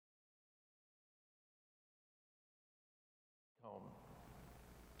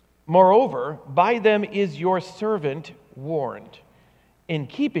Moreover, by them is your servant warned. In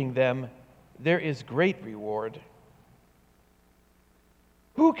keeping them, there is great reward.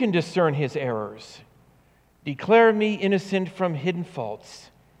 Who can discern his errors? Declare me innocent from hidden faults.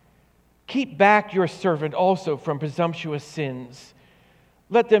 Keep back your servant also from presumptuous sins.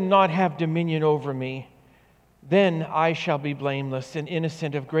 Let them not have dominion over me. Then I shall be blameless and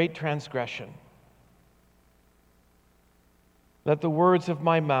innocent of great transgression. Let the words of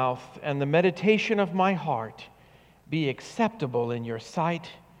my mouth and the meditation of my heart be acceptable in your sight,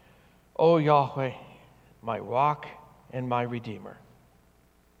 O Yahweh, my rock and my redeemer.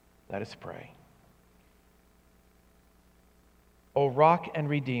 Let us pray. O rock and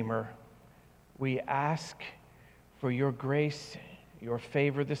redeemer, we ask for your grace, your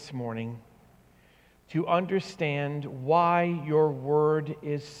favor this morning, to understand why your word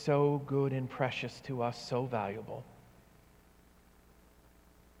is so good and precious to us, so valuable.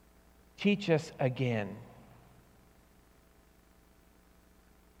 Teach us again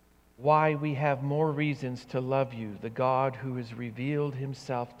why we have more reasons to love you, the God who has revealed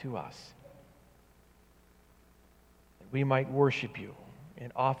himself to us. That we might worship you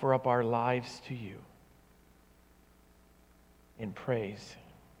and offer up our lives to you in praise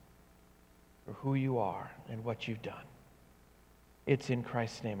for who you are and what you've done. It's in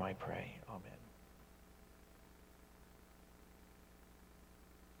Christ's name I pray. Amen.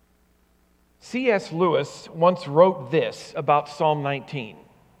 C.S. Lewis once wrote this about Psalm 19.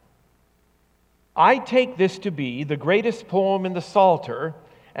 I take this to be the greatest poem in the Psalter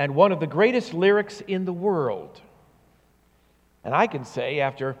and one of the greatest lyrics in the world. And I can say,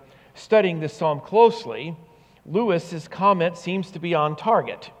 after studying this psalm closely, Lewis's comment seems to be on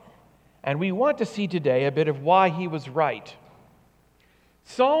target. And we want to see today a bit of why he was right.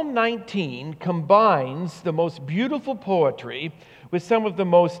 Psalm 19 combines the most beautiful poetry with some of the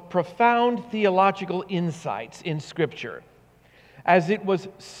most profound theological insights in Scripture, as it was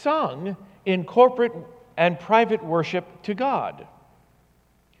sung in corporate and private worship to God.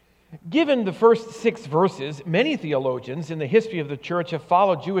 Given the first 6 verses, many theologians in the history of the church have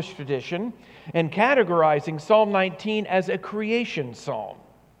followed Jewish tradition in categorizing Psalm 19 as a creation psalm,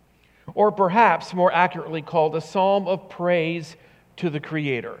 or perhaps more accurately called a psalm of praise to the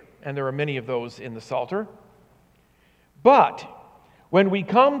Creator. And there are many of those in the Psalter. But when we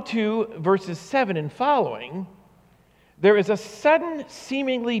come to verses 7 and following, there is a sudden,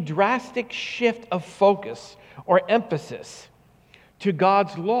 seemingly drastic shift of focus or emphasis to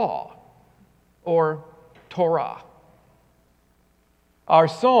God's law, or Torah. Our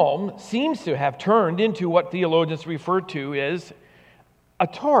psalm seems to have turned into what theologians refer to as a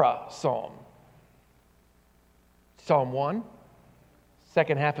Torah psalm. Psalm 1,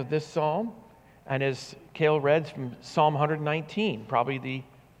 second half of this psalm, and as Cale read from Psalm 119, probably the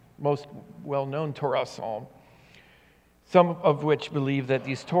most well-known Torah psalm, some of which believe that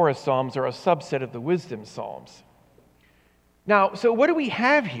these Torah psalms are a subset of the wisdom psalms. Now, so what do we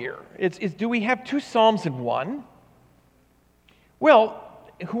have here? Do we have 2 psalms in one? Well,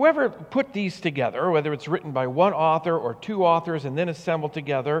 whoever put these together, whether it's written by one author or 2 authors and then assembled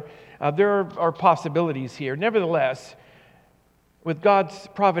together, there are possibilities here. Nevertheless, with God's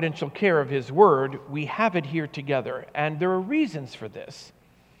providential care of His Word, we have it here together, and there are reasons for this.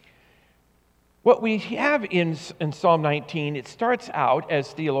 What we have in Psalm 19, it starts out,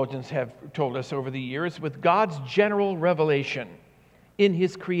 as theologians have told us over the years, with God's general revelation in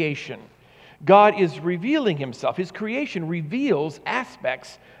His creation. God is revealing Himself. His creation reveals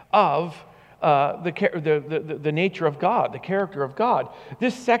aspects of the nature of God, the character of God.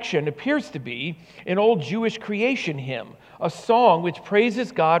 This section appears to be an old Jewish creation hymn, a song which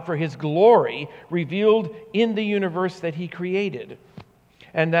praises God for His glory revealed in the universe that He created.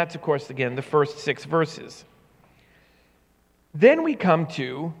 And that's, of course, again, the first 6 verses. Then we come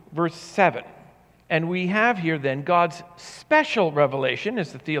to verse 7. And we have here then God's special revelation,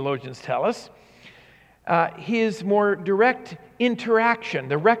 as the theologians tell us, His more direct interaction,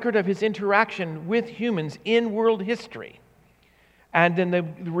 the record of His interaction with humans in world history. And then the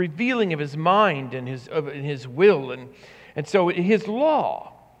revealing of His mind and His will. And so His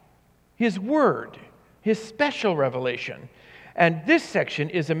law, His word, His special revelation. And this section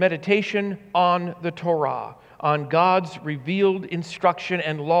is a meditation on the Torah, on God's revealed instruction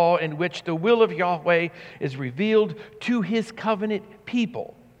and law in which the will of Yahweh is revealed to His covenant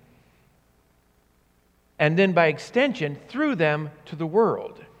people. And then by extension, through them to the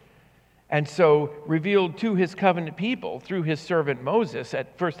world. And so revealed to His covenant people through His servant Moses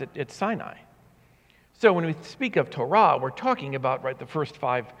at Sinai. So when we speak of Torah, we're talking about the first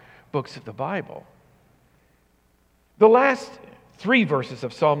 5 books of the Bible. The last 3 verses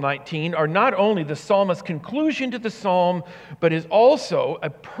of Psalm 19 are not only the psalmist's conclusion to the psalm, but is also a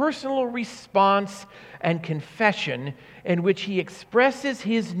personal response and confession in which he expresses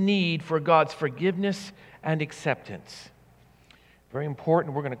his need for God's forgiveness and acceptance. Very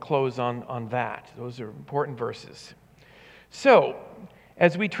important. We're going to close on that. Those are important verses. So,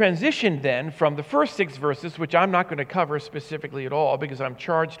 as we transition then from the first 6 verses, which I'm not going to cover specifically at all because I'm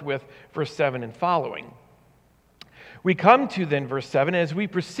charged with verse 7 and following, we come to then verse 7. As we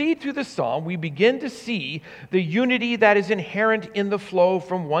proceed through the psalm, we begin to see the unity that is inherent in the flow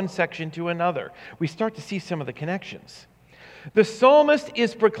from one section to another. We start to see some of the connections. The psalmist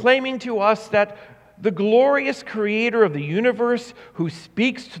is proclaiming to us that the glorious creator of the universe, who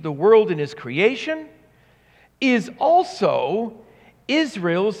speaks to the world in his creation, is also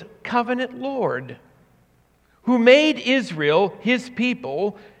Israel's covenant Lord, who made Israel his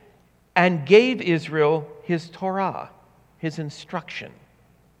people and gave Israel his Torah, his instruction,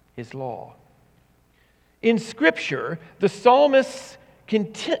 his law. In Scripture, the psalmists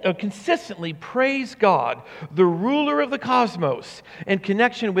consistently praise God, the ruler of the cosmos, in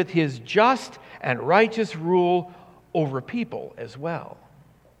connection with his just and righteous rule over people as well.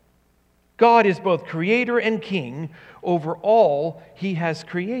 God is both creator and king over all he has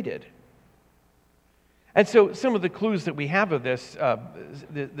created. And so some of the clues that we have of this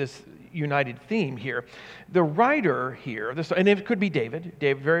united theme here, the writer here, and it could be David,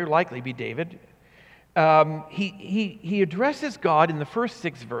 very likely be David, he addresses God in the first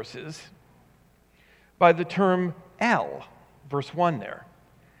 6 verses by the term El, verse 1 there.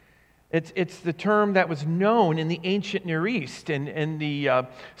 It's the term that was known in the ancient Near East and in the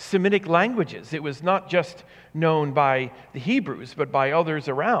Semitic languages. It was not just known by the Hebrews, but by others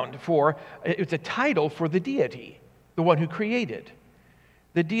around. It's a title for the deity, the one who created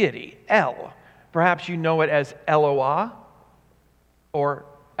the deity, El. Perhaps you know it as Eloah or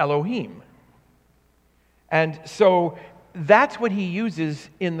Elohim. And so that's what he uses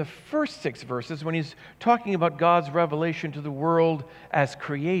in the first 6 verses when he's talking about God's revelation to the world as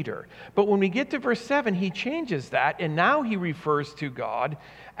creator. But when we get to verse 7, he changes that, and now he refers to God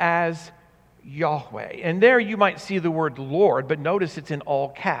as Yahweh. And there you might see the word Lord, but notice it's in all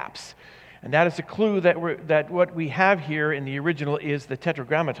caps. And that is a clue that what we have here in the original is the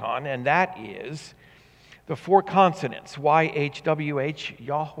Tetragrammaton, and that is the 4 consonants, YHWH,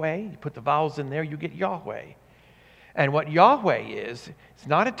 Yahweh. You put the vowels in there, you get Yahweh. And what Yahweh is, it's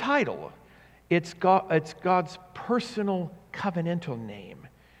not a title. It's God's personal covenantal name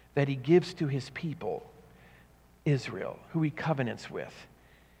that he gives to his people, Israel, who he covenants with.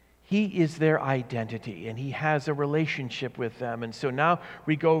 He is their identity, and he has a relationship with them. And so now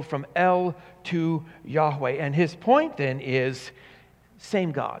we go from El to Yahweh. And his point then is,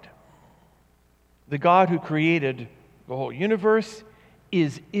 same God. The God who created the whole universe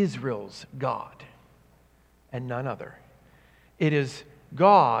is Israel's God, and none other. It is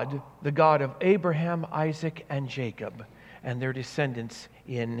God, the God of Abraham, Isaac, and Jacob, and their descendants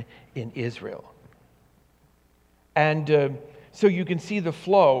in Israel. And so you can see the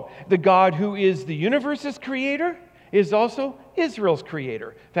flow. The God who is the universe's creator is also Israel's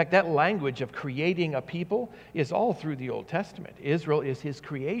creator. In fact, that language of creating a people is all through the Old Testament. Israel is his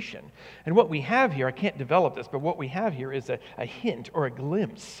creation. And what we have here, I can't develop this, but what we have here is a hint or a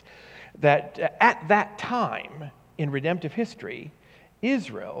glimpse that at that time in redemptive history,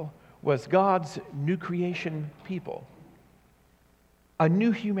 Israel was God's new creation people, a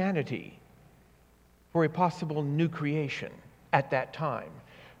new humanity for a possible new creation at that time,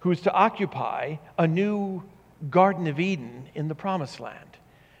 who is to occupy a new Garden of Eden in the Promised Land.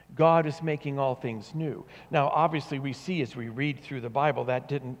 God is making all things new. Now, obviously, we see as we read through the Bible that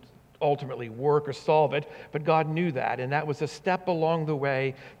didn't ultimately work or solve it, but God knew that, and that was a step along the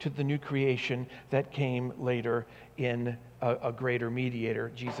way to the new creation that came later in a greater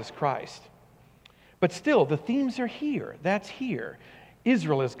mediator, Jesus Christ. But still, the themes are here. That's here.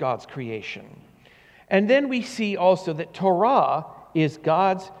 Israel is God's creation. And then we see also that Torah is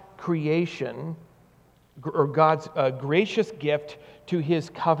God's creation, or God's gracious gift to his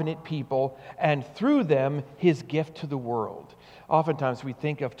covenant people, and through them, his gift to the world. Oftentimes we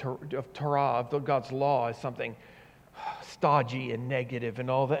think of Torah, of God's law, as something stodgy and negative and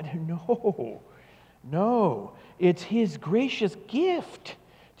all that. No. It's his gracious gift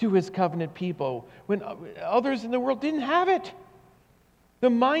to his covenant people when others in the world didn't have it. The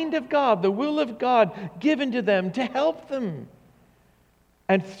mind of God, the will of God given to them to help them.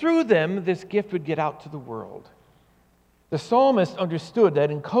 And through them, this gift would get out to the world. The psalmist understood that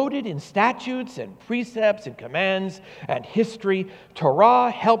encoded in statutes and precepts and commands and history,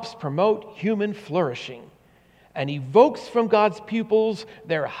 Torah helps promote human flourishing and evokes from God's pupils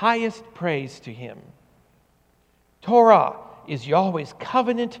their highest praise to him. Torah is Yahweh's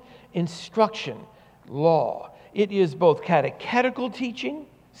covenant instruction, law. It is both catechetical teaching,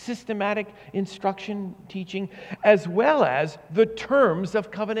 systematic instruction teaching, as well as the terms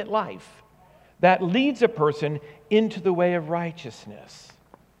of covenant life that leads a person into the way of righteousness.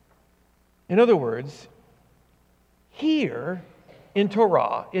 In other words, here in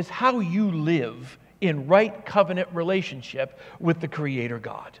Torah is how you live in right covenant relationship with the Creator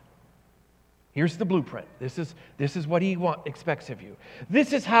God. Here's the blueprint. This is what he expects of you.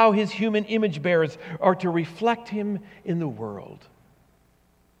 This is how his human image bearers are to reflect him in the world.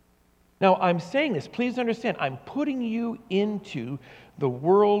 Now, I'm saying this, please understand, I'm putting you into the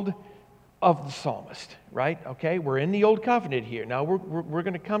world of the psalmist, right? Okay, we're in the Old Covenant here. Now, we're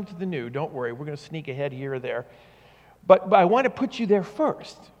going to come to the New. Don't worry, we're going to sneak ahead here or there. But I want to put you there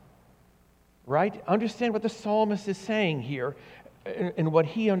first, right? Understand what the psalmist is saying here and what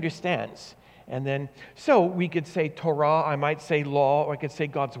he understands. And then, so we could say Torah, I might say law, or I could say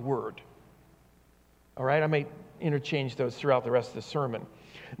God's word. All right, I might interchange those throughout the rest of the sermon.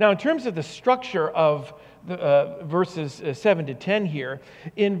 Now, in terms of the structure of the verses 7 to 10 here,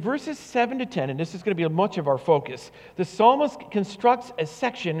 in verses 7 to 10, and this is going to be much of our focus, the psalmist constructs a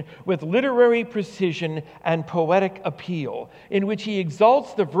section with literary precision and poetic appeal, in which he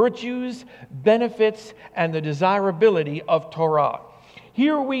exalts the virtues, benefits, and the desirability of Torah.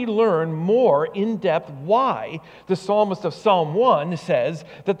 Here we learn more in depth why the psalmist of Psalm 1 says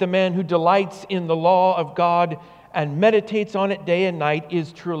that the man who delights in the law of God and meditates on it day and night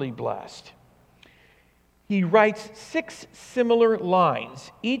is truly blessed. He writes 6 similar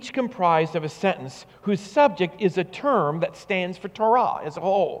lines, each comprised of a sentence whose subject is a term that stands for Torah as a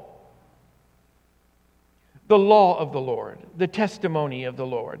whole. The law of the Lord, the testimony of the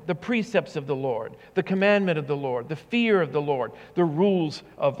Lord, the precepts of the Lord, the commandment of the Lord, the fear of the Lord, the rules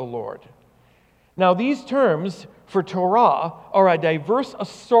of the Lord. Now, these terms for Torah are a diverse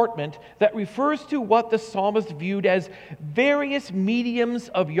assortment that refers to what the psalmist viewed as various mediums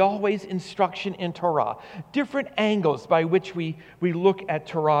of Yahweh's instruction in Torah, different angles by which we look at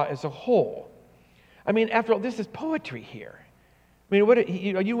Torah as a whole. I mean, after all, this is poetry here. I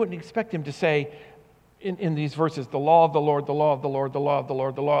mean, you wouldn't expect him to say in these verses, the law of the Lord, the law of the Lord, the law of the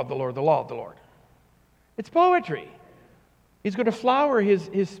Lord, the law of the Lord, the law of the Lord. It's poetry. He's going to flower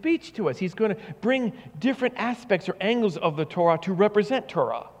his speech to us. He's going to bring different aspects or angles of the Torah to represent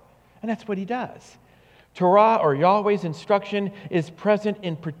Torah. And that's what he does. Torah, or Yahweh's instruction, is present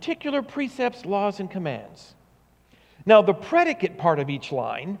in particular precepts, laws, and commands. Now, the predicate part of each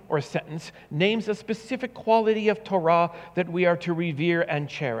line or sentence names a specific quality of Torah that we are to revere and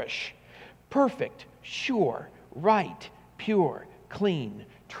cherish. Perfect, sure, right, pure, clean,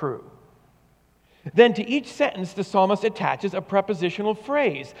 true. Then to each sentence, the psalmist attaches a prepositional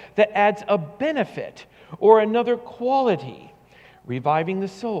phrase that adds a benefit or another quality: reviving the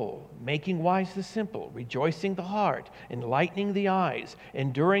soul, making wise the simple, rejoicing the heart, enlightening the eyes,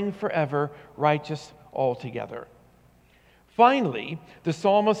 enduring forever, righteous altogether. Finally, the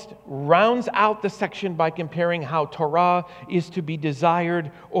psalmist rounds out the section by comparing how Torah is to be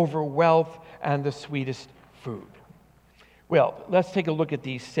desired over wealth and the sweetest food. Well, let's take a look at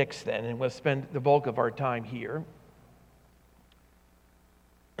these 6 then, and we'll spend the bulk of our time here.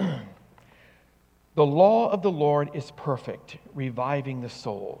 The law of the Lord is perfect, reviving the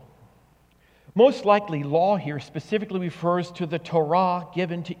soul. Most likely, law here specifically refers to the Torah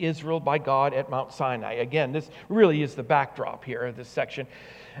given to Israel by God at Mount Sinai. Again, this really is the backdrop here of this section.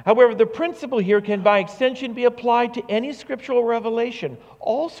 However, the principle here can by extension be applied to any scriptural revelation,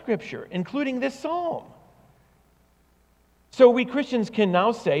 all scripture, including this psalm. So we Christians can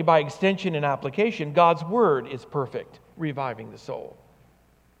now say, by extension and application, God's word is perfect, reviving the soul.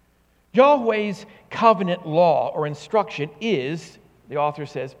 Yahweh's covenant law or instruction is, the author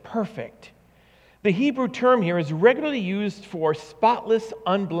says, perfect. The Hebrew term here is regularly used for spotless,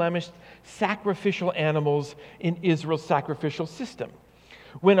 unblemished sacrificial animals in Israel's sacrificial system.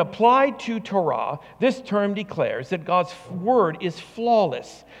 When applied to Torah, this term declares that God's word is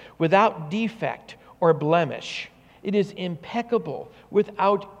flawless, without defect or blemish. It is impeccable,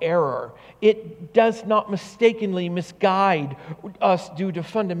 without error. It does not mistakenly misguide us due to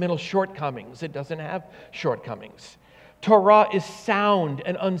fundamental shortcomings. It doesn't have shortcomings. Torah is sound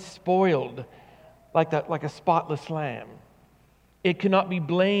and unspoiled, like a spotless lamb. It cannot be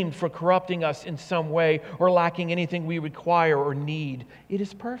blamed for corrupting us in some way or lacking anything we require or need. It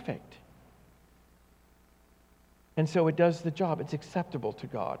is perfect. And so it does the job. It's acceptable to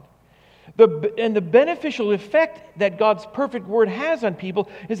God. And the beneficial effect that God's perfect word has on people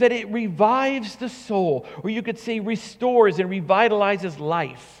is that it revives the soul, or you could say restores and revitalizes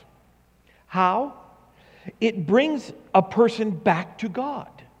life. How? It brings a person back to God.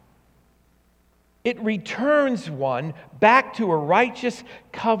 It returns one back to a righteous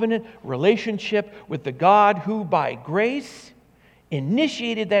covenant relationship with the God who, by grace,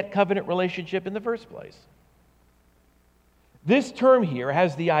 initiated that covenant relationship in the first place. This term here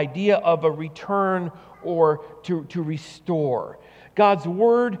has the idea of a return or to restore. God's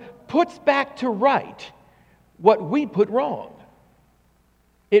word puts back to right what we put wrong.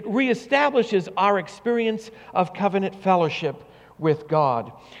 It reestablishes our experience of covenant fellowship with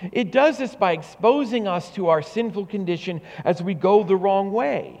God. It does this by exposing us to our sinful condition as we go the wrong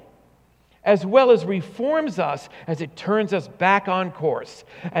way, as well as reforms us as it turns us back on course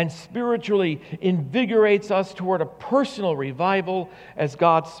and spiritually invigorates us toward a personal revival as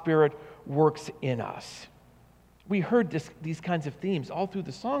God's Spirit works in us. We heard these kinds of themes all through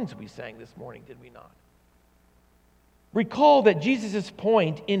the songs we sang this morning, did we not? Recall that Jesus'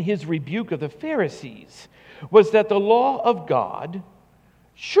 point in his rebuke of the Pharisees was that the law of God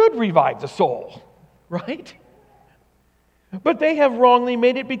should revive the soul, right? But they have wrongly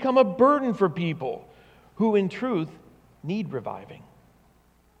made it become a burden for people who, in truth, need reviving.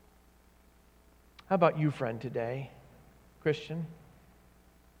 How about you, friend, today? Christian?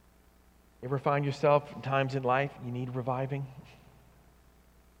 You ever find yourself in times in life you need reviving?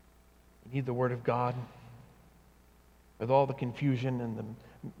 You need the Word of God? With all the confusion and the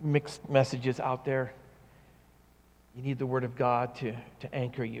mixed messages out there, you need the Word of God to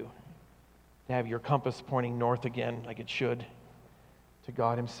anchor you, to have your compass pointing north again like it should, to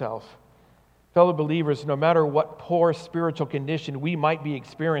God Himself. Fellow believers, no matter what poor spiritual condition we might be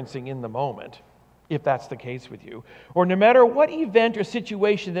experiencing in the moment, if that's the case with you, or no matter what event or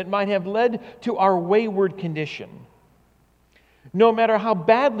situation that might have led to our wayward condition, no matter how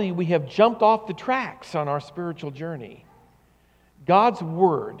badly we have jumped off the tracks on our spiritual journey, God's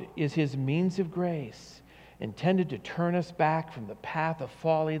Word is His means of grace, intended to turn us back from the path of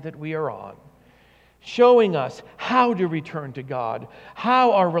folly that we are on, showing us how to return to God,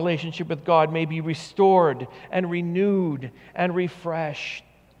 how our relationship with God may be restored and renewed and refreshed.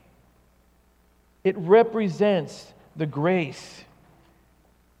 It represents the grace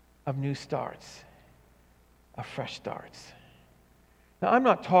of new starts, of fresh starts. Now, I'm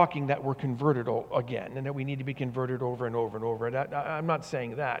not talking that we're converted again and that we need to be converted over and over and over. I'm not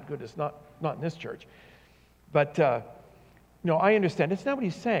saying that. Goodness, not in this church. But, I understand. That's not what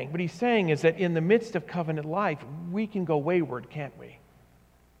he's saying. What he's saying is that in the midst of covenant life, we can go wayward, can't we?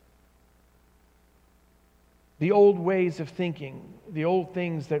 The old ways of thinking, the old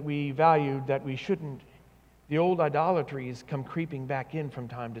things that we valued that we shouldn't, the old idolatries come creeping back in from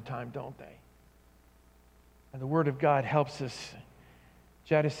time to time, don't they? And the Word of God helps us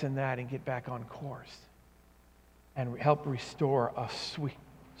jettison that and get back on course and help restore a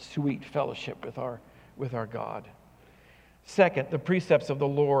sweet fellowship with our God. Second, the precepts of the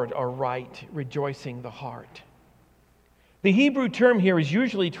Lord are right, rejoicing the heart. The Hebrew term here is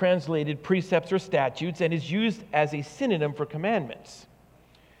usually translated precepts or statutes and is used as a synonym for commandments.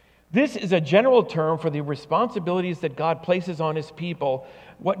 This is a general term for the responsibilities that God places on His people,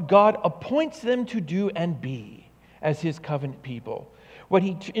 what God appoints them to do and be as His covenant people, what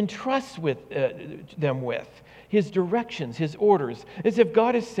He entrusts them with, His directions, His orders, as if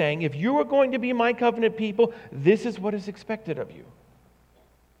God is saying, if you are going to be my covenant people, this is what is expected of you.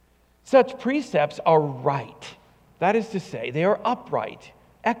 Such precepts are right. That is to say, they are upright,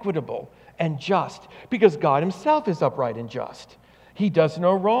 equitable, and just, because God Himself is upright and just. He does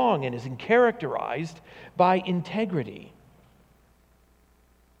no wrong and is characterized by integrity.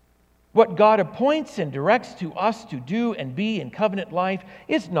 What God appoints and directs to us to do and be in covenant life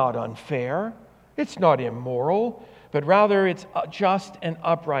is not unfair. It's not immoral, but rather it's just and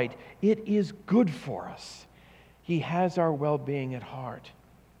upright. It is good for us. He has our well-being at heart.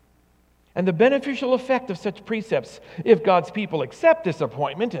 And the beneficial effect of such precepts, if God's people accept this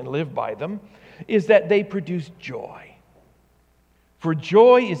appointment and live by them, is that they produce joy. For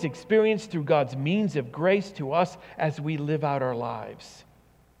joy is experienced through God's means of grace to us as we live out our lives.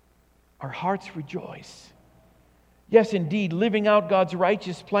 Our hearts rejoice. Yes, indeed, living out God's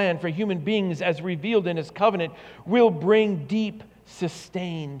righteous plan for human beings as revealed in His covenant will bring deep,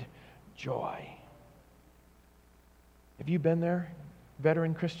 sustained joy. Have you been there,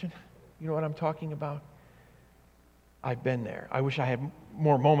 veteran Christian? You know what I'm talking about? I've been there. I wish I had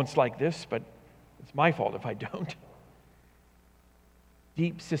more moments like this, but it's my fault if I don't.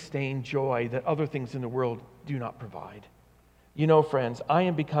 Deep, sustained joy that other things in the world do not provide. You know, friends, I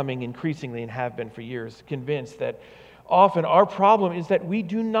am becoming increasingly, and have been for years, convinced that often our problem is that we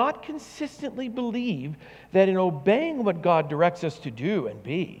do not consistently believe that in obeying what God directs us to do and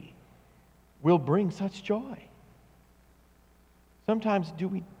be will bring such joy. Sometimes do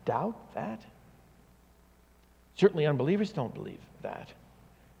we doubt that? Certainly unbelievers don't believe that.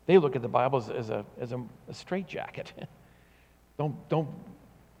 They look at the Bible as a straitjacket. Don't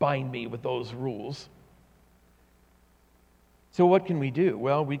bind me with those rules. So what can we do?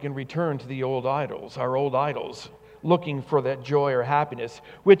 Well, we can return to the old idols, our old idols, looking for that joy or happiness,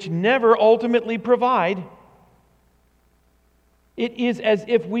 which never ultimately provide. It is as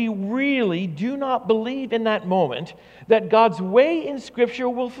if we really do not believe in that moment that God's way in Scripture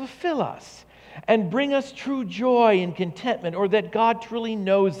will fulfill us and bring us true joy and contentment, or that God truly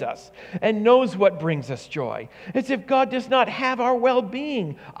knows us and knows what brings us joy. As if God does not have our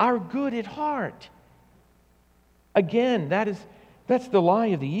well-being, our good at heart. Again, that's the lie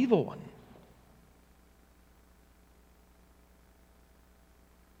of the evil one.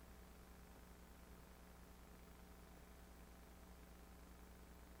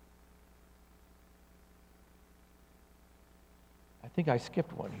 I think I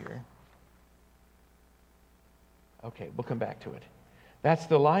skipped one here. Okay, we'll come back to it. That's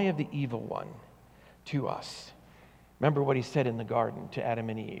the lie of the evil one to us. Remember what he said in the garden to Adam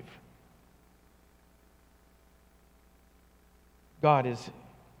and Eve. God's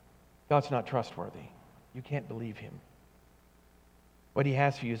not trustworthy. You can't believe him. What he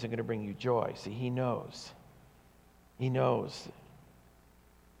has for you isn't going to bring you joy. See, he knows. He knows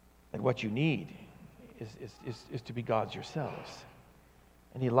that what you need is to be God's yourselves.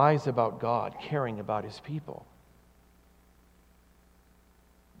 And he lies about God caring about his people.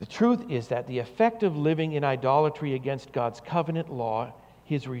 The truth is that the effect of living in idolatry against God's covenant law,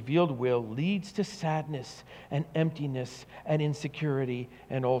 his revealed will, leads to sadness and emptiness and insecurity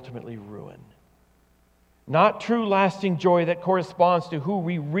and ultimately ruin. Not true lasting joy that corresponds to who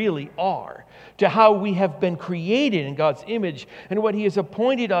we really are, to how we have been created in God's image and what he has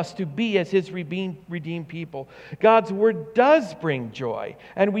appointed us to be as his redeemed people. God's word does bring joy,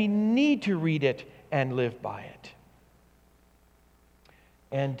 and we need to read it and live by it.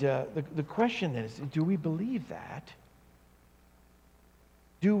 And the question then is, do we believe that?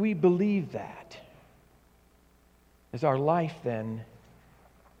 Do we believe that? As our life then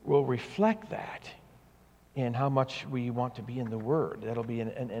will reflect that in how much we want to be in the Word. That'll be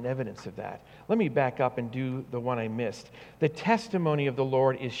an evidence of that. Let me back up and do the one I missed. The testimony of the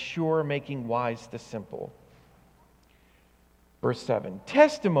Lord is sure, making wise the simple. Verse 7,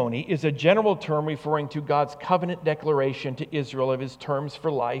 testimony is a general term referring to God's covenant declaration to Israel of his terms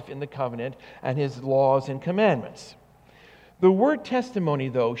for life in the covenant and his laws and commandments. The word testimony,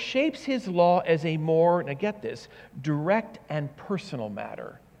 though, shapes his law as a more, now get this, direct and personal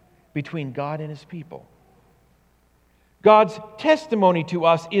matter between God and his people. God's testimony to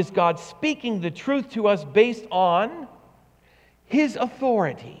us is God speaking the truth to us based on his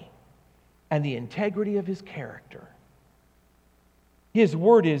authority and the integrity of his character. His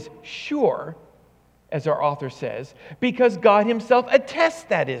word is sure, as our author says, because God himself attests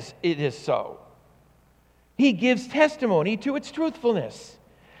that it is so. He gives testimony to its truthfulness.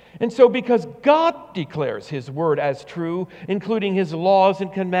 And so because God declares his word as true, including his laws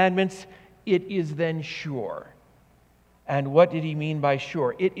and commandments, it is then sure. And what did he mean by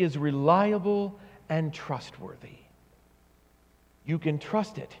sure? It is reliable and trustworthy. You can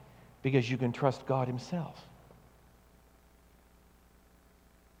trust it because you can trust God himself.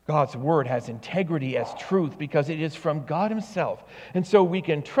 God's word has integrity as truth because it is from God himself. And so we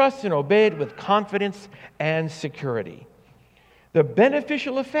can trust and obey it with confidence and security. The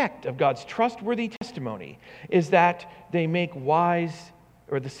beneficial effect of God's trustworthy testimony is that they make wise,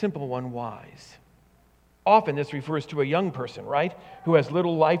 or the simple one, wise. Often this refers to a young person, right? Who has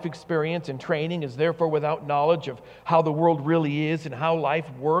little life experience and training, is therefore without knowledge of how the world really is and how life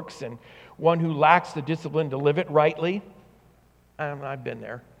works, and one who lacks the discipline to live it rightly. I've been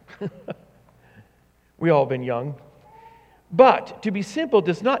there. We all been young. But to be simple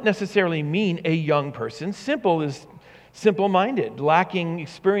does not necessarily mean a young person. Simple is simple-minded, lacking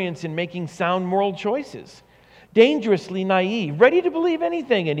experience in making sound moral choices, dangerously naive, ready to believe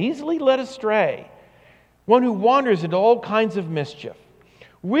anything and easily led astray, one who wanders into all kinds of mischief.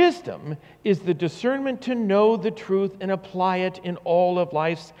 Wisdom is the discernment to know the truth and apply it in all of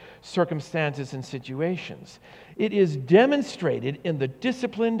life's circumstances and situations. It is demonstrated in the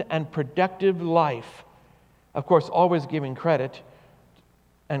disciplined and productive life. Of course, always giving credit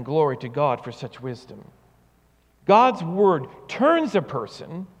and glory to God for such wisdom. God's word turns a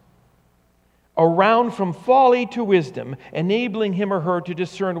person around from folly to wisdom, enabling him or her to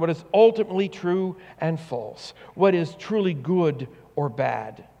discern what is ultimately true and false, what is truly good or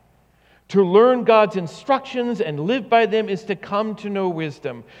bad. To learn God's instructions and live by them is to come to know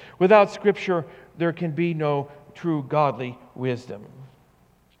wisdom. Without Scripture, there can be no true godly wisdom.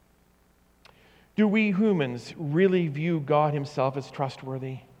 Do we humans really view God himself as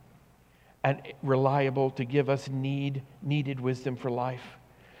trustworthy and reliable to give us needed wisdom for life?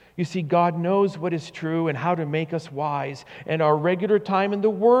 You see, God knows what is true and how to make us wise, and our regular time in the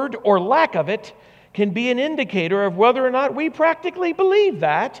Word, or lack of it, can be an indicator of whether or not we practically believe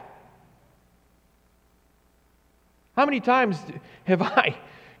that. How many times have I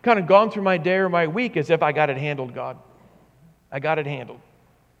kind of gone through my day or my week as if I got it handled, God? I got it handled.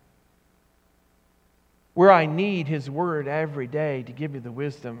 Where I need His Word every day to give me the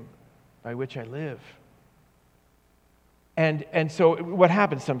wisdom by which I live. And so what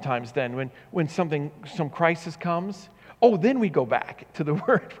happens sometimes then when some crisis comes? Oh, then we go back to the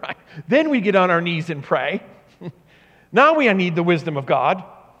Word, right? Then we get on our knees and pray. Now we need the wisdom of God.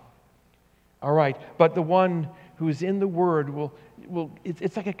 All right, but the one who is in the Word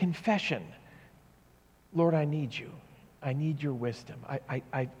it's like a confession. Lord, I need you. I need your wisdom.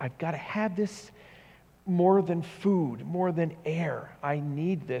 I've got to have this more than food, more than air. I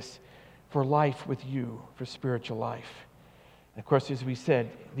need this for life with you, for spiritual life. And of course, as we said,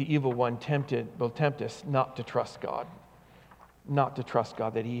 the evil one will tempt us not to trust God. Not to trust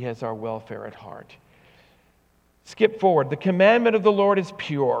God, that He has our welfare at heart. Skip forward. The commandment of the Lord is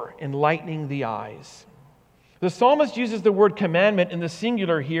pure, enlightening the eyes. The psalmist uses the word commandment in the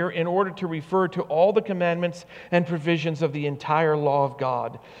singular here in order to refer to all the commandments and provisions of the entire law of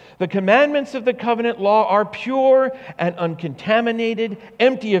God. The commandments of the covenant law are pure and uncontaminated,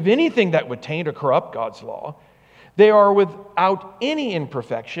 empty of anything that would taint or corrupt God's law. They are without any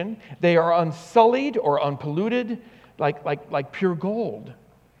imperfection. They are unsullied or unpolluted, like pure gold.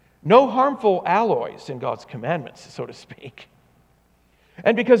 No harmful alloys in God's commandments, so to speak.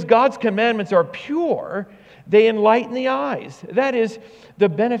 And because God's commandments are pure, they enlighten the eyes. That is the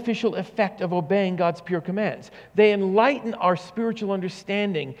beneficial effect of obeying God's pure commands. They enlighten our spiritual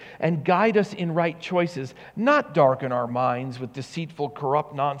understanding and guide us in right choices, not darken our minds with deceitful,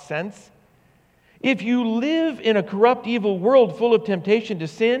 corrupt nonsense. If you live in a corrupt, evil world full of temptation to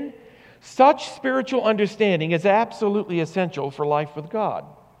sin, such spiritual understanding is absolutely essential for life with God.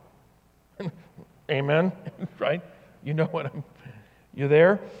 Amen? Right? You know what you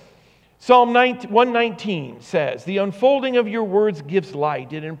there? Psalm 119 says, "The unfolding of your words gives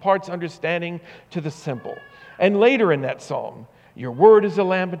light. It imparts understanding to the simple." And later in that psalm, "Your word is a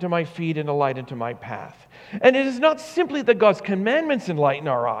lamp unto my feet and a light unto my path." And it is not simply that God's commandments enlighten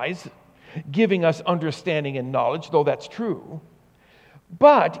our eyes, giving us understanding and knowledge, though that's true,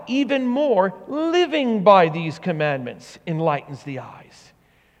 but even more, living by these commandments enlightens the eyes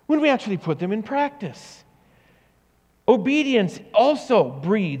when we actually put them in practice. Obedience also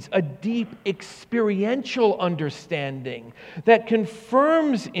breeds a deep experiential understanding that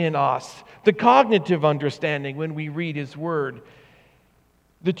confirms in us the cognitive understanding when we read His Word,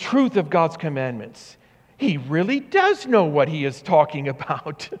 the truth of God's commandments. He really does know what He is talking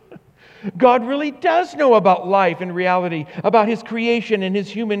about. God really does know about life and reality, about His creation and His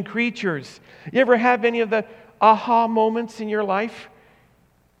human creatures. You ever have any of the aha moments in your life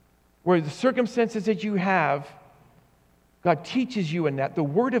where the circumstances that you have, God teaches you in that. The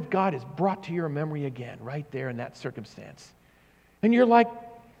Word of God is brought to your memory again, right there in that circumstance. And you're like,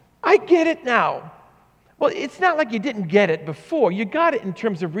 I get it now. Well, it's not like you didn't get it before. You got it in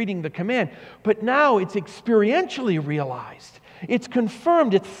terms of reading the command. But now it's experientially realized. It's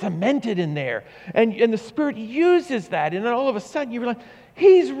confirmed. It's cemented in there. And the Spirit uses that. And then all of a sudden you realize,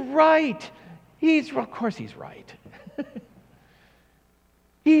 He's right. Of course He's right.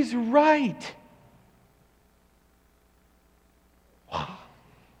 He's right.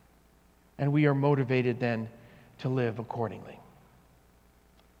 And we are motivated then to live accordingly.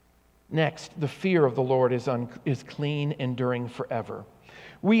 Next, the fear of the Lord is clean, enduring forever.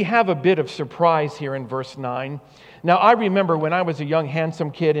 We have a bit of surprise here in verse 9. Now, I remember when I was a young,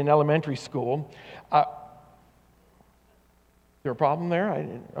 handsome kid in elementary school. Is there a problem there?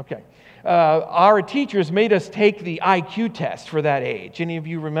 Okay. Our teachers made us take the IQ test for that age. Any of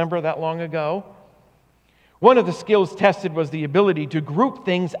you remember that long ago? One of the skills tested was the ability to group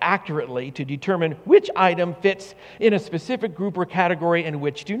things accurately to determine which item fits in a specific group or category and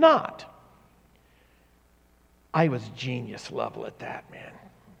which do not. I was genius level at that, man.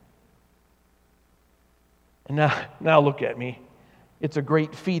 And now look at me. It's a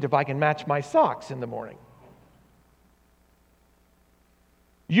great feat if I can match my socks in the morning.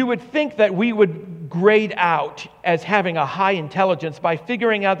 You would think that we would grade out as having a high intelligence by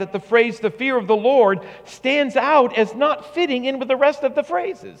figuring out that the phrase, the fear of the Lord, stands out as not fitting in with the rest of the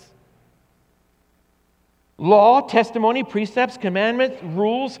phrases. Law, testimony, precepts, commandments,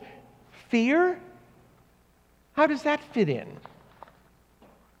 rules, fear? How does that fit in?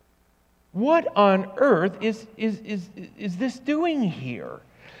 What on earth is this doing here?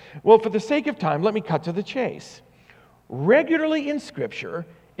 Well, for the sake of time, let me cut to the chase. Regularly in Scripture,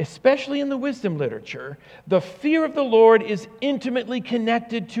 especially in the wisdom literature, the fear of the Lord is intimately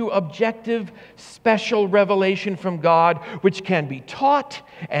connected to objective, special revelation from God, which can be taught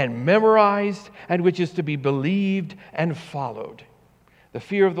and memorized, and which is to be believed and followed. The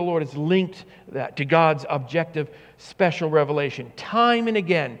fear of the Lord is linked to God's objective, special revelation time and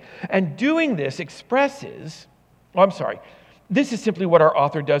again. And doing this this is simply what our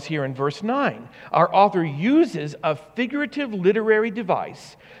author does here in verse 9. Our author uses a figurative literary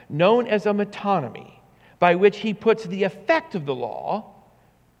device known as a metonymy, by which he puts the effect of the law,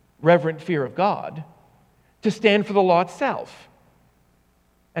 reverent fear of God, to stand for the law itself.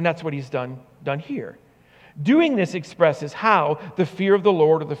 And that's what he's done here. Doing this expresses how the fear of the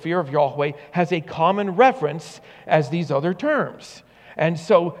Lord or the fear of Yahweh has a common reference as these other terms, and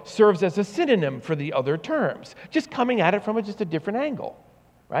so serves as a synonym for the other terms, just coming at it from just a different angle,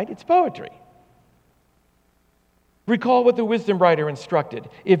 right? It's poetry. Recall what the wisdom writer instructed.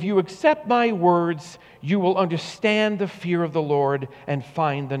 If you accept my words, you will understand the fear of the Lord and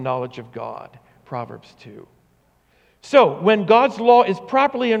find the knowledge of God. Proverbs 2. So, when God's law is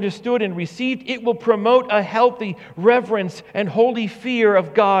properly understood and received, it will promote a healthy reverence and holy fear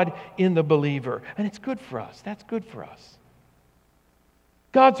of God in the believer. And it's good for us. That's good for us.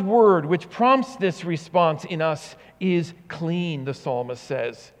 God's word, which prompts this response in us, is clean, the psalmist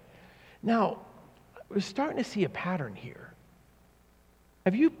says. Now, we're starting to see a pattern here.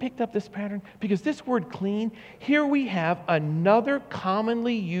 Have you picked up this pattern? Because this word clean, here we have another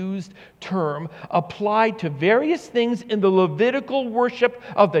commonly used term applied to various things in the Levitical worship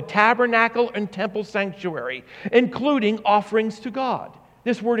of the tabernacle and temple sanctuary, including offerings to God.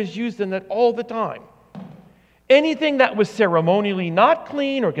 This word is used in that all the time. Anything that was ceremonially not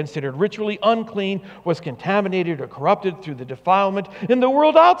clean or considered ritually unclean was contaminated or corrupted through the defilement in the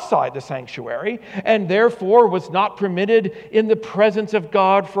world outside the sanctuary, and therefore was not permitted in the presence of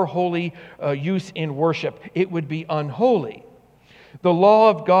God for holy use in worship. It would be unholy. The law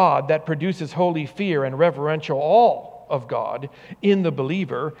of God that produces holy fear and reverential awe of God in the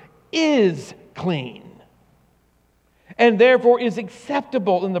believer is clean, and therefore is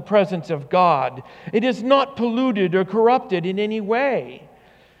acceptable in the presence of God. It is not polluted or corrupted in any way.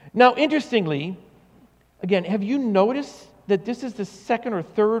 Now, interestingly, again, have you noticed that this is the second or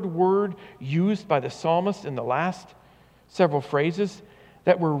third word used by the psalmist in the last several phrases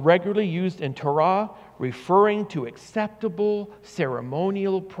that were regularly used in Torah, referring to acceptable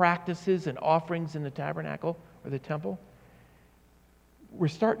ceremonial practices and offerings in the tabernacle or the temple? We're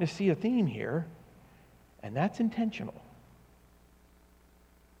starting to see a theme here, and that's intentional.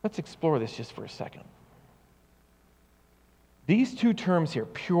 Let's explore this just for a second. These two terms here,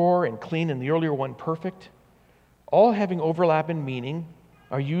 pure and clean, and the earlier one, perfect, all having overlap in meaning,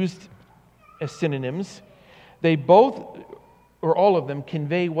 are used as synonyms. They both, or all of them,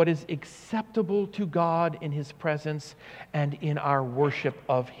 convey what is acceptable to God in His presence and in our worship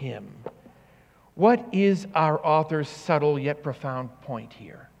of Him. What is our author's subtle yet profound point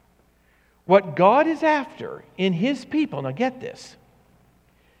here? What God is after in His people, now get this,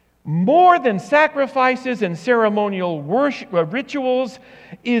 more than sacrifices and ceremonial worship, rituals,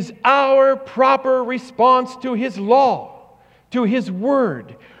 is our proper response to His law, to His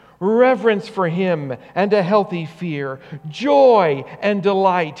word, reverence for Him and a healthy fear, joy and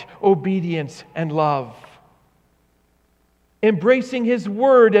delight, obedience and love. Embracing His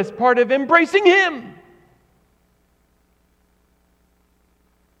word as part of embracing Him.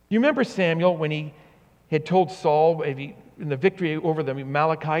 You remember Samuel when he had told Saul, in the victory over the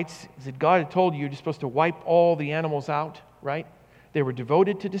Amalekites, he said, God had told you you're supposed to wipe all the animals out, right? They were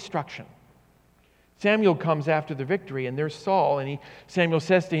devoted to destruction. Samuel comes after the victory, and there's Saul, and Samuel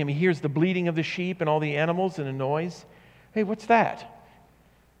says to him, he hears the bleating of the sheep and all the animals and the noise. Hey, what's that?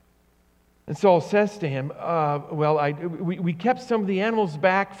 And Saul says to him, we kept some of the animals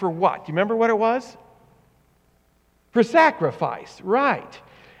back for what? Do you remember what it was? For sacrifice, right.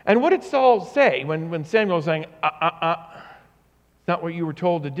 And what did Saul say when Samuel was saying, it's not what you were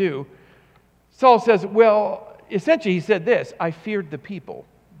told to do? Saul says, well, essentially he said this, I feared the people.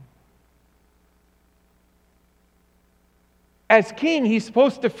 As king, he's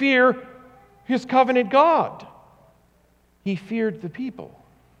supposed to fear his covenant God. He feared the people.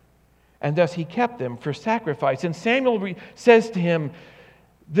 and thus he kept them for sacrifice. And Samuel says to him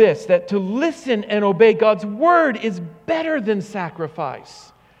this, that to listen and obey God's word is better than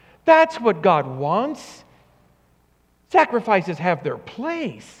sacrifice. That's what God wants. Sacrifices have their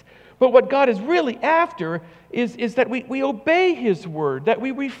place. But what God is really after is that we obey his word, that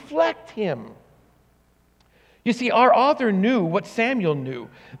we reflect him. You see, our author knew what Samuel knew,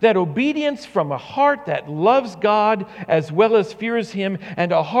 that obedience from a heart that loves God as well as fears him,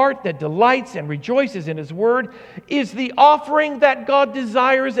 and a heart that delights and rejoices in his word, is the offering that God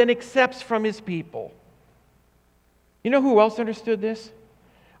desires and accepts from his people. You know who else understood this?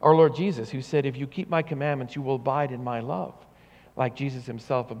 Our Lord Jesus, who said, if you keep my commandments, you will abide in my love, like Jesus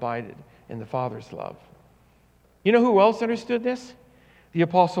himself abided in the Father's love. You know who else understood this? The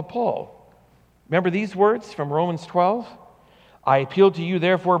Apostle Paul. Remember these words from Romans 12? I appeal to you,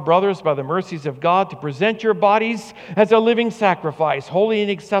 therefore, brothers, by the mercies of God, to present your bodies as a living sacrifice, holy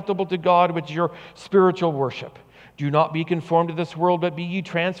and acceptable to God, which is your spiritual worship. Do not be conformed to this world, but be ye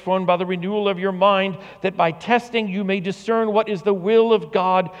transformed by the renewal of your mind, that by testing you may discern what is the will of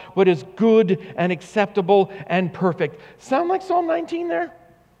God, what is good and acceptable and perfect. Sound like Psalm 19 there?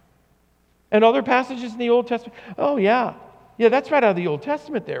 And other passages in the Old Testament? Oh, yeah. Yeah, that's right out of the Old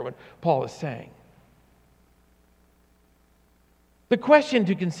Testament there, what Paul is saying. The question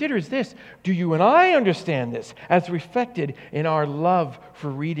to consider is this: do you and I understand this as reflected in our love for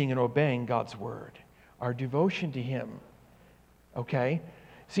reading and obeying God's word, our devotion to him? Okay?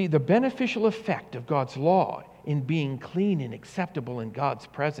 See, the beneficial effect of God's law in being clean and acceptable in God's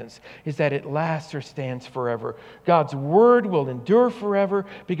presence is that it lasts or stands forever. God's word will endure forever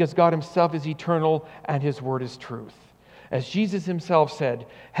because God himself is eternal and his word is truth. As Jesus himself said,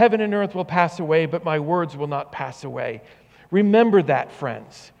 heaven and earth will pass away, but my words will not pass away. Remember that,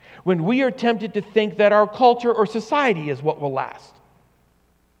 friends, when we are tempted to think that our culture or society is what will last.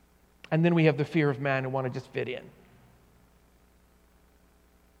 And then we have the fear of man and want to just fit in.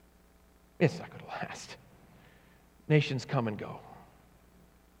 It's not going to last. Nations come and go.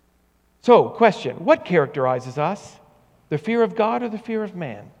 So, question, what characterizes us? The fear of God or the fear of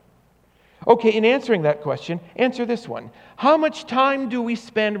man? Okay, in answering that question, answer this one. How much time do we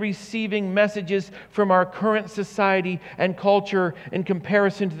spend receiving messages from our current society and culture in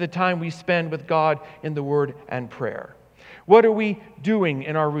comparison to the time we spend with God in the Word and prayer? What are we doing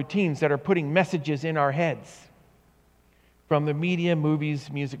in our routines that are putting messages in our heads? From the media, movies,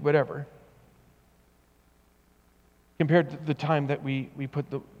 music, whatever. Compared to the time that we put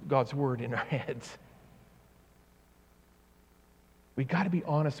God's Word in our heads. We've got to be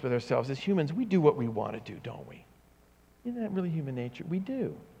honest with ourselves. As humans, we do what we want to do, don't we? Isn't that really human nature? We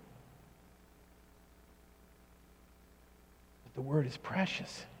do. But the Word is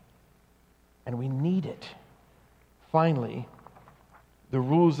precious, and we need it. Finally, the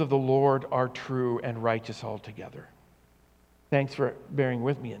rules of the Lord are true and righteous altogether. Thanks for bearing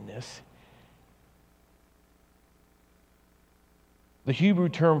with me in this. The Hebrew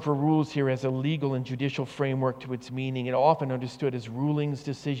term for rules here has a legal and judicial framework to its meaning, and often understood as rulings,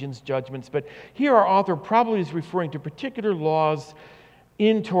 decisions, judgments. But here our author probably is referring to particular laws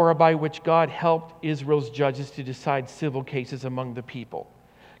in Torah by which God helped Israel's judges to decide civil cases among the people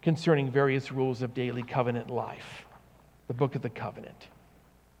concerning various rules of daily covenant life, the book of the covenant.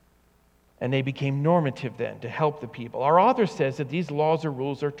 And they became normative then to help the people. Our author says that these laws or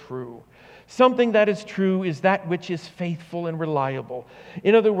rules are true. Something that is true is that which is faithful and reliable.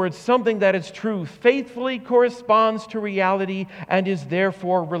 In other words, something that is true faithfully corresponds to reality and is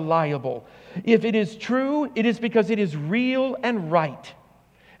therefore reliable. If it is true, it is because it is real and right.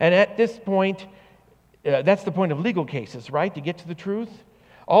 And at this point, that's the point of legal cases, right? To get to the truth.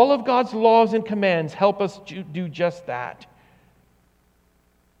 All of God's laws and commands help us do just that.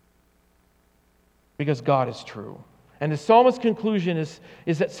 Because God is true. And the psalmist's conclusion is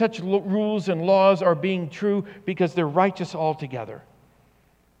that such rules and laws are being true because they're righteous altogether.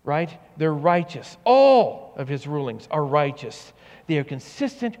 Right? They're righteous. All of his rulings are righteous. They are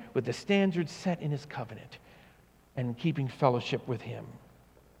consistent with the standards set in his covenant and in keeping fellowship with him.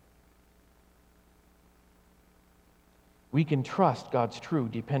 We can trust God's true,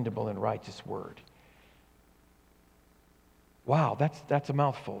 dependable, and righteous word. Wow, that's a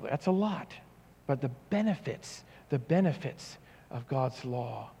mouthful. That's a lot. But the benefits of God's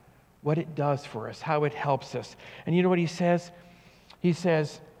law, what it does for us, how it helps us. And you know what he says? He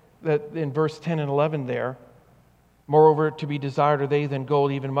says that in verse 10 and 11 there, moreover, to be desired are they than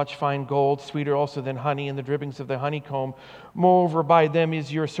gold, even much fine gold, sweeter also than honey and the drippings of the honeycomb. Moreover, by them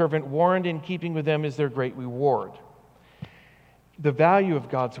is your servant warned, in keeping with them is their great reward. The value of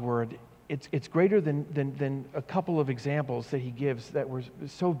God's word it's greater than a couple of examples that he gives that were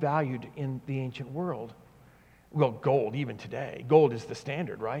so valued in the ancient world. Well, gold, even today. Gold is the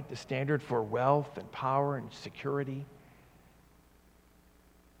standard, right? The standard for wealth and power and security.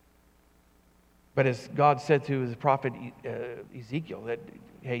 But as God said to his prophet Ezekiel, that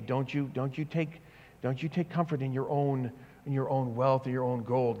hey, don't you take comfort in your own wealth or your own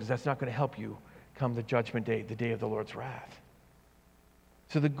gold, because that's not going to help you come the judgment day, the day of the Lord's wrath.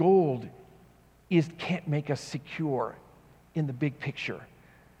 So the gold can't make us secure in the big picture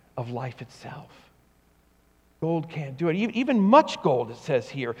of life itself. Gold can't do it. Even much gold, it says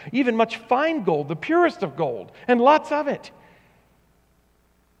here, even much fine gold, the purest of gold, and lots of it.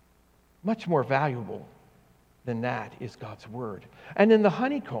 Much more valuable than that is God's word. And then the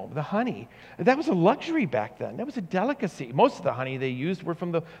honeycomb, the honey, that was a luxury back then. That was a delicacy. Most of the honey they used were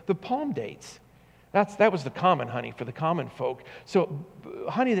from the palm dates. That was the common honey for the common folk. So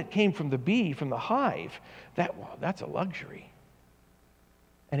honey that came from the bee, from the hive, that's a luxury.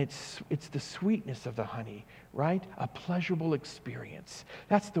 And it's the sweetness of the honey, right? A pleasurable experience.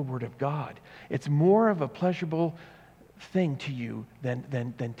 That's the word of God. It's more of a pleasurable thing to you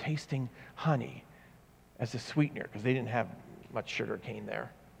than tasting honey as a sweetener, because they didn't have much sugar cane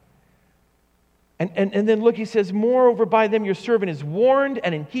there. And then look, he says, moreover, by them your servant is warned,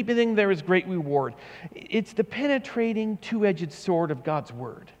 and in keeping them there is great reward. It's the penetrating, two-edged sword of God's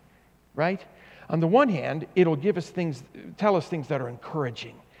word, right? On the one hand, it'll tell us things that are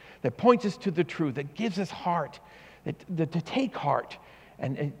encouraging, that points us to the truth, that gives us heart, that to take heart,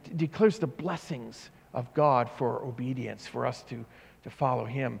 and it declares the blessings of God for obedience, for us to follow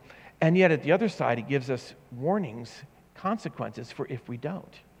him. And yet at the other side, he gives us warnings, consequences for if we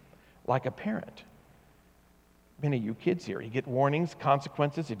don't, like a parent. Many of you kids here, you get warnings,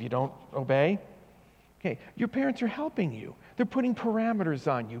 consequences if you don't obey. Okay, your parents are helping you. They're putting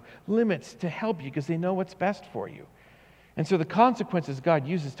parameters on you, limits to help you because they know what's best for you. And so the consequences God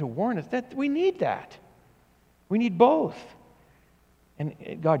uses to warn us, that we need that. We need both. And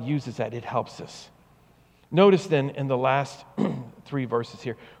God uses that. It helps us. Notice then in the last 3 verses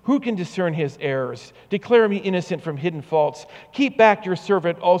here, who can discern his errors? Declare me innocent from hidden faults. Keep back your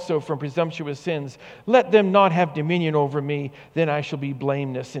servant also from presumptuous sins. Let them not have dominion over me. Then I shall be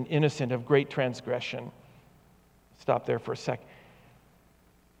blameless and innocent of great transgression. Stop there for a sec.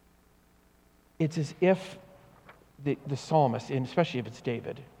 It's as if the psalmist, and especially if it's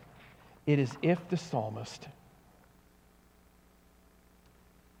David, it is if the psalmist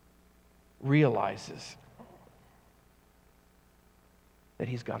realizes that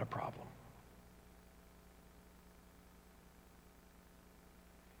he's got a problem.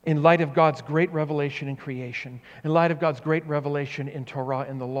 In light of God's great revelation in creation, in light of God's great revelation in Torah,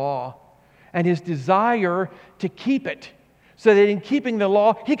 in the law, and his desire to keep it, so that in keeping the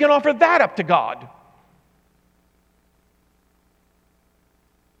law, he can offer that up to God.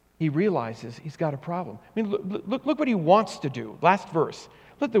 He realizes he's got a problem. I mean, look what he wants to do. Last verse.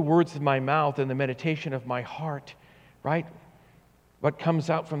 Let the words of my mouth and the meditation of my heart, right? What comes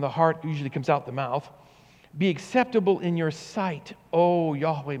out from the heart usually comes out the mouth. Be acceptable in your sight, O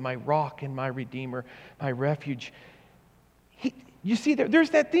Yahweh, my rock and my redeemer, my refuge. You see, there's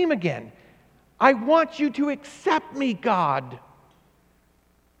that theme again. I want you to accept me, God.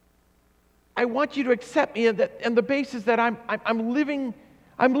 I want you to accept me on the basis that I'm living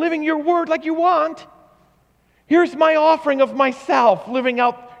your word like you want. Here's my offering of myself, living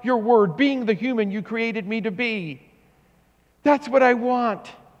out your word, being the human you created me to be. That's what I want.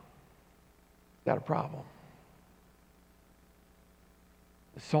 Got a problem.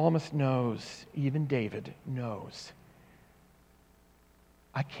 The psalmist knows, even David knows,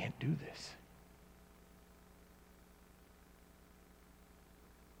 I can't do this.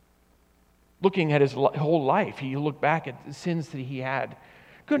 Looking at his whole life, you look back at the sins that he had.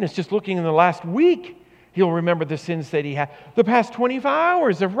 Goodness, just looking in the last week, he'll remember the sins that he had. The past 25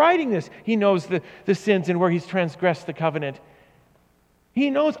 hours of writing this, he knows the sins and where he's transgressed the covenant. He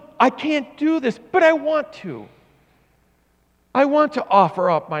knows, I can't do this, but I want to. I want to offer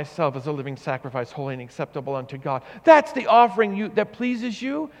up myself as a living sacrifice, holy and acceptable unto God. That's the offering that pleases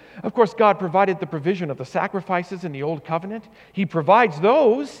you. Of course, God provided the provision of the sacrifices in the Old Covenant. He provides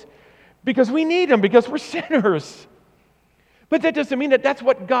those because we need them, because we're sinners. But that doesn't mean that that's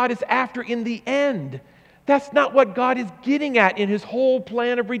what God is after in the end. That's not what God is getting at in his whole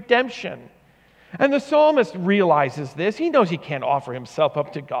plan of redemption. And the psalmist realizes this. He knows he can't offer himself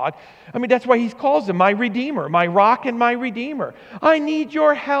up to God. I mean, that's why he calls him my redeemer, my rock and my redeemer. I need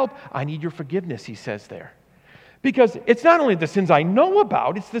your help. I need your forgiveness, he says there. Because it's not only the sins I know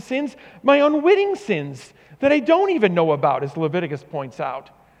about, it's the sins, my unwitting sins, that I don't even know about, as Leviticus points out.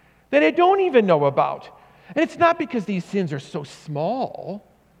 that I don't even know about. And it's not because these sins are so small.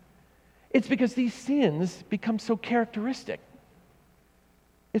 It's because these sins become so characteristic.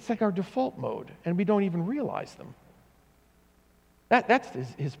 It's like our default mode, and we don't even realize them. That's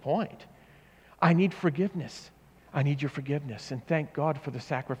his point. I need forgiveness. I need your forgiveness. And thank God for the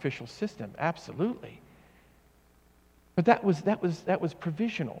sacrificial system. Absolutely. But that was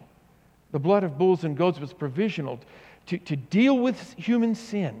provisional. The blood of bulls and goats was provisional to deal with human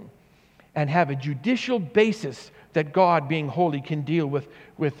sin and have a judicial basis that God, being holy, can deal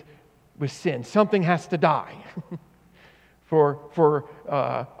with sin. Something has to die for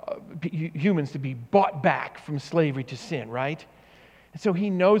humans to be bought back from slavery to sin, right? And so he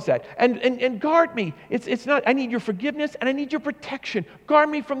knows that. And guard me. It's not, I need your forgiveness and I need your protection. Guard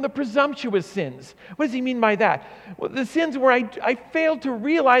me from the presumptuous sins. What does he mean by that? Well, the sins where I fail to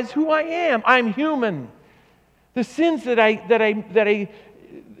realize who I am. I'm human. The sins that I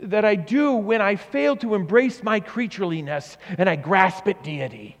do when I fail to embrace my creatureliness and I grasp at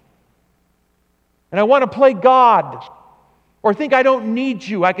deity. And I want to play God or think I don't need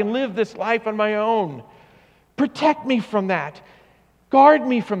you. I can live this life on my own. Protect me from that. Guard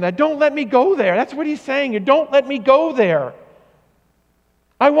me from that. Don't let me go there. That's what he's saying. Don't let me go there.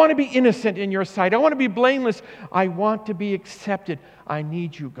 I want to be innocent in your sight. I want to be blameless. I want to be accepted. I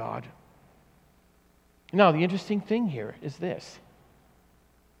need you, God. Now, the interesting thing here is this.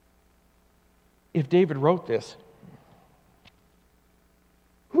 If David wrote this,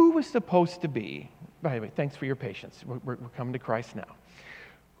 who was supposed to be, by the way, thanks for your patience. We're coming to Christ now.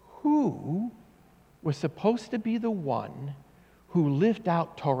 Who was supposed to be the one who lived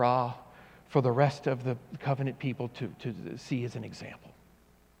out Torah for the rest of the covenant people to see as an example?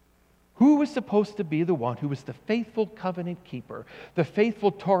 Who was supposed to be the one who was the faithful covenant keeper, the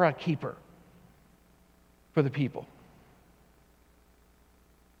faithful Torah keeper for the people?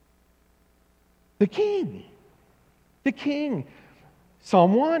 The king. The king.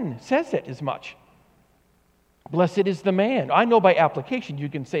 Psalm 1 says it as much. Blessed is the man. I know by application you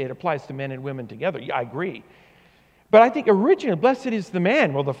can say it applies to men and women together. Yeah, I agree. But I think originally, blessed is the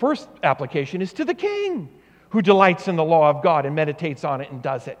man. Well, the first application is to the king who delights in the law of God and meditates on it and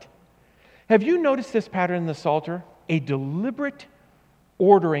does it. Have you noticed this pattern in the Psalter? A deliberate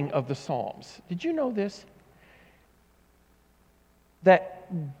ordering of the Psalms. Did you know this? That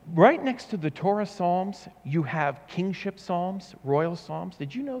right next to the Torah Psalms, you have kingship Psalms, royal Psalms.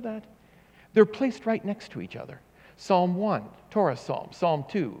 Did you know that? They're placed right next to each other. Psalm 1, Torah Psalm. Psalm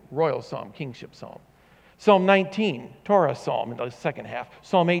 2, royal Psalm, kingship Psalm. Psalm 19, Torah Psalm in the second half.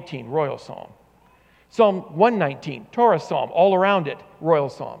 Psalm 18, royal Psalm. Psalm 119, Torah Psalm, all around it, royal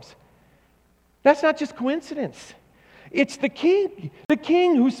Psalms. That's not just coincidence. It's the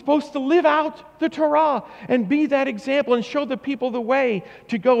king who's supposed to live out the Torah and be that example and show the people the way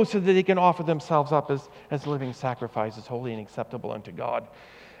to go so that they can offer themselves up as living sacrifices, holy and acceptable unto God.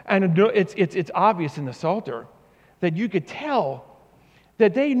 And it's obvious in the Psalter that you could tell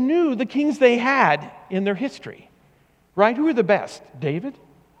that they knew the kings they had in their history. Right? Who are the best? David?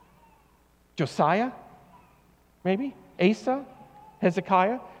 Josiah? Maybe? Asa?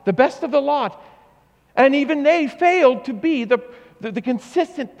 Hezekiah? The best of the lot. And even they failed to be the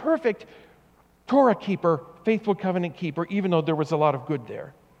consistent, perfect Torah keeper, faithful covenant keeper, even though there was a lot of good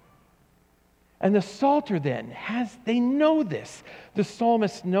there. And the Psalter then they know this. The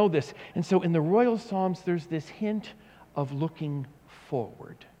psalmists know this. And so in the royal Psalms, there's this hint of looking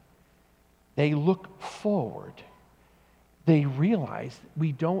forward. They look forward. They realize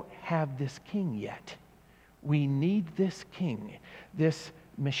we don't have this king yet. We need this king, this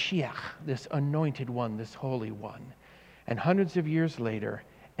Mashiach, this anointed one, this holy one. And hundreds of years later,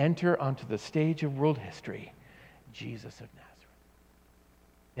 enter onto the stage of world history, Jesus of Nazareth,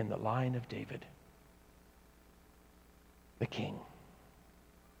 in the line of David, the king.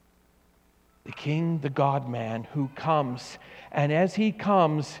 The king, the God-man, who comes, and as he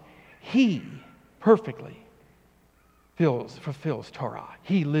comes, he perfectly fulfills Torah.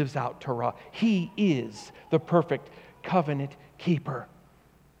 He lives out Torah. He is the perfect covenant keeper.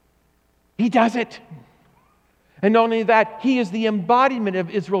 He does it. And not only that, he is the embodiment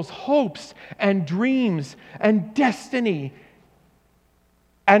of Israel's hopes and dreams and destiny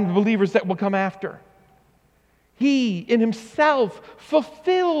and believers that will come after. He, in himself,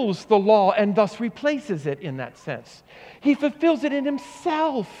 fulfills the law and thus replaces it in that sense. He fulfills it in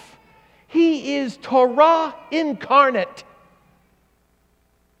himself. He is Torah incarnate.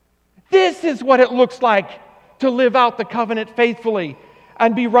 This is what it looks like to live out the covenant faithfully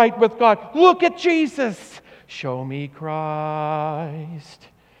and be right with God. Look at Jesus. Show me Christ.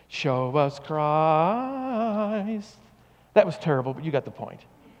 Show us Christ. That was terrible, but you got the point.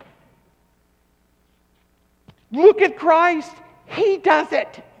 Look at Christ. He does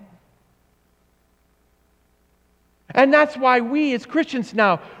it. And that's why we as Christians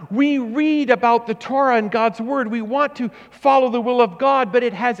now, we read about the Torah and God's Word. We want to follow the will of God, but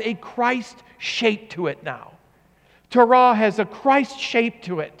it has a Christ shape to it now. Torah has a Christ shape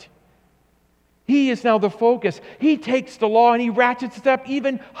to it. He is now the focus. He takes the law and he ratchets it up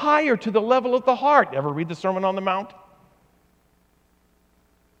even higher to the level of the heart. Ever read the Sermon on the Mount?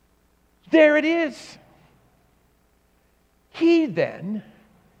 There it is. He then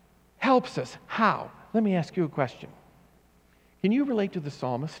helps us. How? Let me ask you a question. Can you relate to the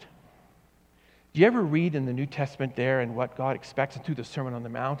psalmist? Do you ever read in the New Testament there and what God expects through the Sermon on the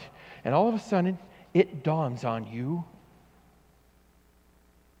Mount, and all of a sudden it dawns on you,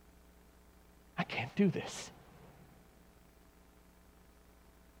 I can't do this.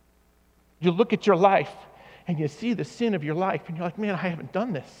 You look at your life and you see the sin of your life and you're like, man, I haven't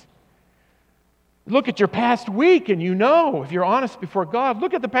done this. Look at your past week and you know, if you're honest before God,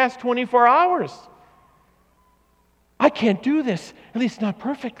 look at the past 24 hours. I can't do this, at least not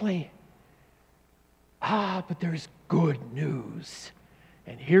perfectly. But there's good news.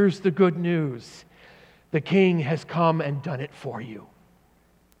 And here's the good news. The King has come and done it for you.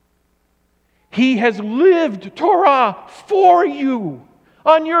 He has lived Torah for you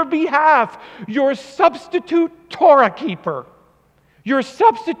on your behalf. Your substitute Torah keeper. Your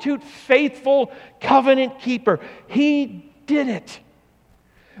substitute faithful covenant keeper. He did it.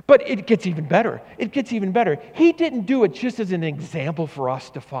 But it gets even better. It gets even better. He didn't do it just as an example for us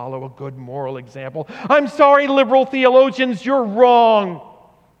to follow, a good moral example. I'm sorry, liberal theologians, you're wrong.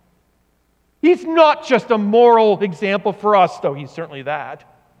 He's not just a moral example for us, though he's certainly that.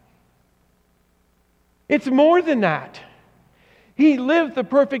 It's more than that. He lived the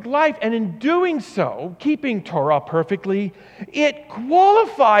perfect life, and in doing so, keeping Torah perfectly, it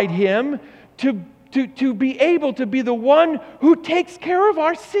qualified him to be able to be the one who takes care of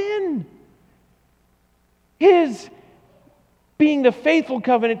our sin. His being the faithful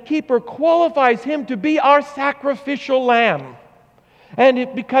covenant keeper qualifies him to be our sacrificial lamb.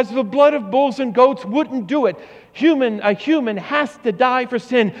 And because the blood of bulls and goats wouldn't do it. A human has to die for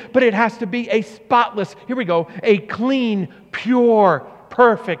sin, but it has to be a spotless, here we go, a clean, pure,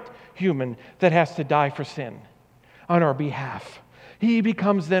 perfect human that has to die for sin on our behalf. He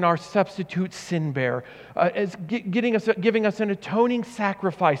becomes then our substitute sin bearer, giving us an atoning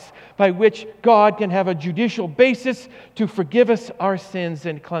sacrifice by which God can have a judicial basis to forgive us our sins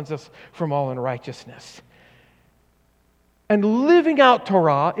and cleanse us from all unrighteousness. And living out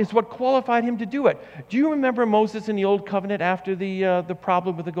Torah is what qualified him to do it. Do you remember Moses in the Old Covenant after the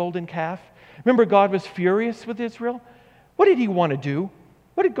problem with the golden calf? Remember God was furious with Israel? What did he want to do?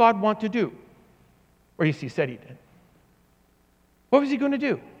 What did God want to do? Or he said he did. What was he going to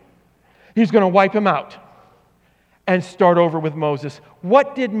do? He's going to wipe him out and start over with Moses.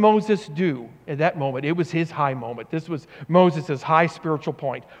 What did Moses do at that moment? It was his high moment. This was Moses' high spiritual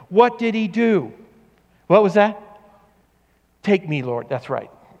point. What did he do? What was that? Take me, Lord. That's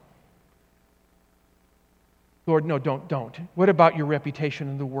right. Lord, no, don't. What about your reputation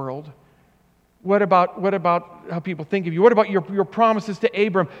in the world? What about how people think of you? What about your promises to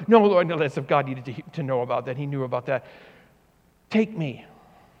Abram? No, Lord, no, that's if God needed to know about that. He knew about that. Take me.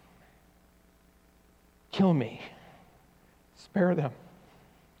 Kill me. Spare them.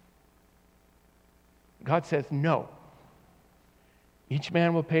 God says no. Each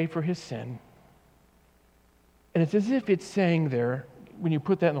man will pay for his sin. And it's as if it's saying there, when you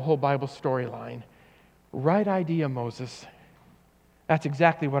put that in the whole Bible storyline, right idea, Moses. That's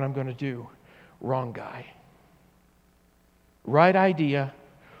exactly what I'm going to do. Wrong guy. Right idea,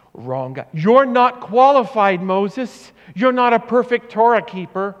 wrong guy. You're not qualified, Moses. You're not a perfect Torah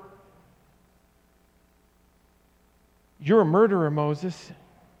keeper. You're a murderer, Moses.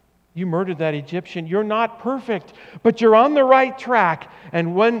 You murdered that Egyptian. You're not perfect, but you're on the right track.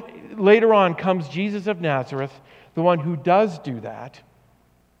 And when later on comes Jesus of Nazareth, the one who does do that,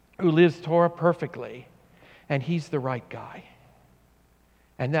 who lives Torah perfectly, and he's the right guy.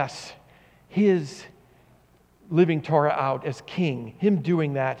 And thus, his living Torah out as king, him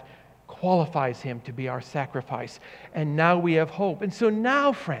doing that, qualifies him to be our sacrifice. And now we have hope. And so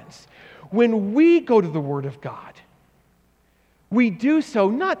now, friends, when we go to the Word of God, we do so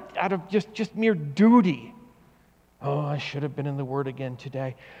not out of just mere duty. Oh, I should have been in the Word again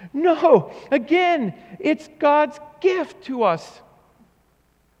today. No, again, it's God's gift to us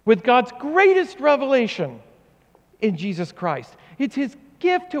with God's greatest revelation in Jesus Christ. It's His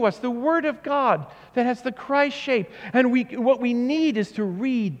gift to us, the Word of God that has the Christ shape. And what we need is to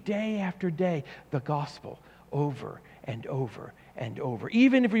read day after day the gospel over and over and over.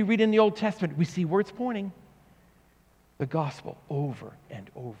 Even if we read in the Old Testament, we see where it's pointing. the gospel over and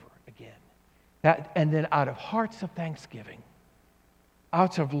over again. And then out of hearts of thanksgiving,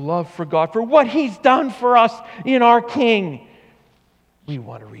 out of love for God, for what He's done for us in our King, we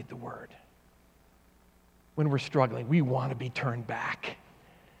want to read the Word. When we're struggling, we want to be turned back.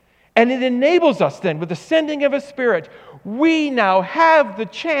 And it enables us then, with the sending of a Spirit, we now have the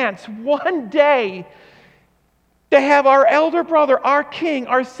chance one day to have our elder brother, our King,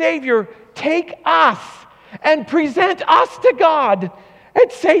 our Savior, take us and present us to God and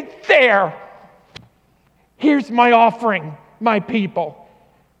say, there, here's my offering, my people.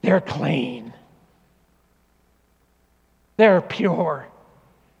 They're clean. They're pure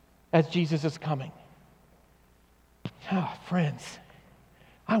as Jesus is coming. Oh, friends,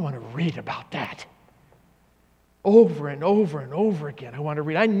 I want to read about that over and over and over again. I want to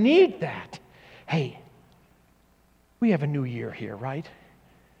read. I need that. Hey, we have a new year here, right?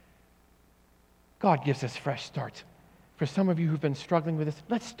 God gives us fresh starts. For some of you who've been struggling with this,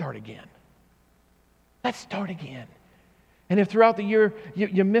 let's start again. Let's start again. And if throughout the year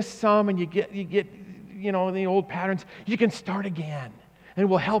you miss some and you get the old patterns, you can start again. And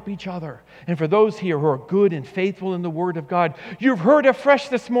we'll help each other. And for those here who are good and faithful in the Word of God, you've heard afresh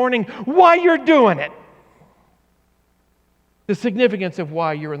this morning why you're doing it. The significance of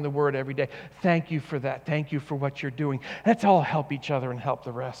why you're in the Word every day. Thank you for that. Thank you for what you're doing. Let's all help each other and help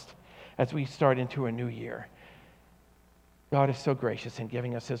the rest as we start into a new year. God is so gracious in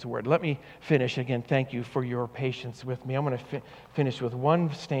giving us His Word. Let me finish again. Thank you for your patience with me. I'm going to finish with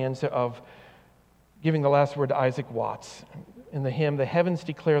one stanza of giving the last word to Isaac Watts in the hymn, "The Heavens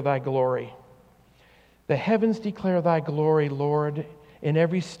Declare Thy Glory." The heavens declare Thy glory, Lord. In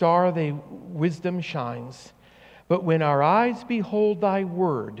every star Thy wisdom shines. But when our eyes behold Thy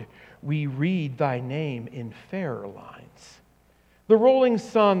word, we read Thy name in fairer lines. The rolling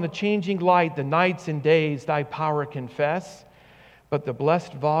sun, the changing light, the nights and days Thy power confess. But the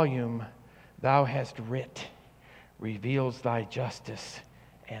blessed volume Thou hast writ reveals Thy justice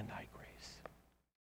and Thy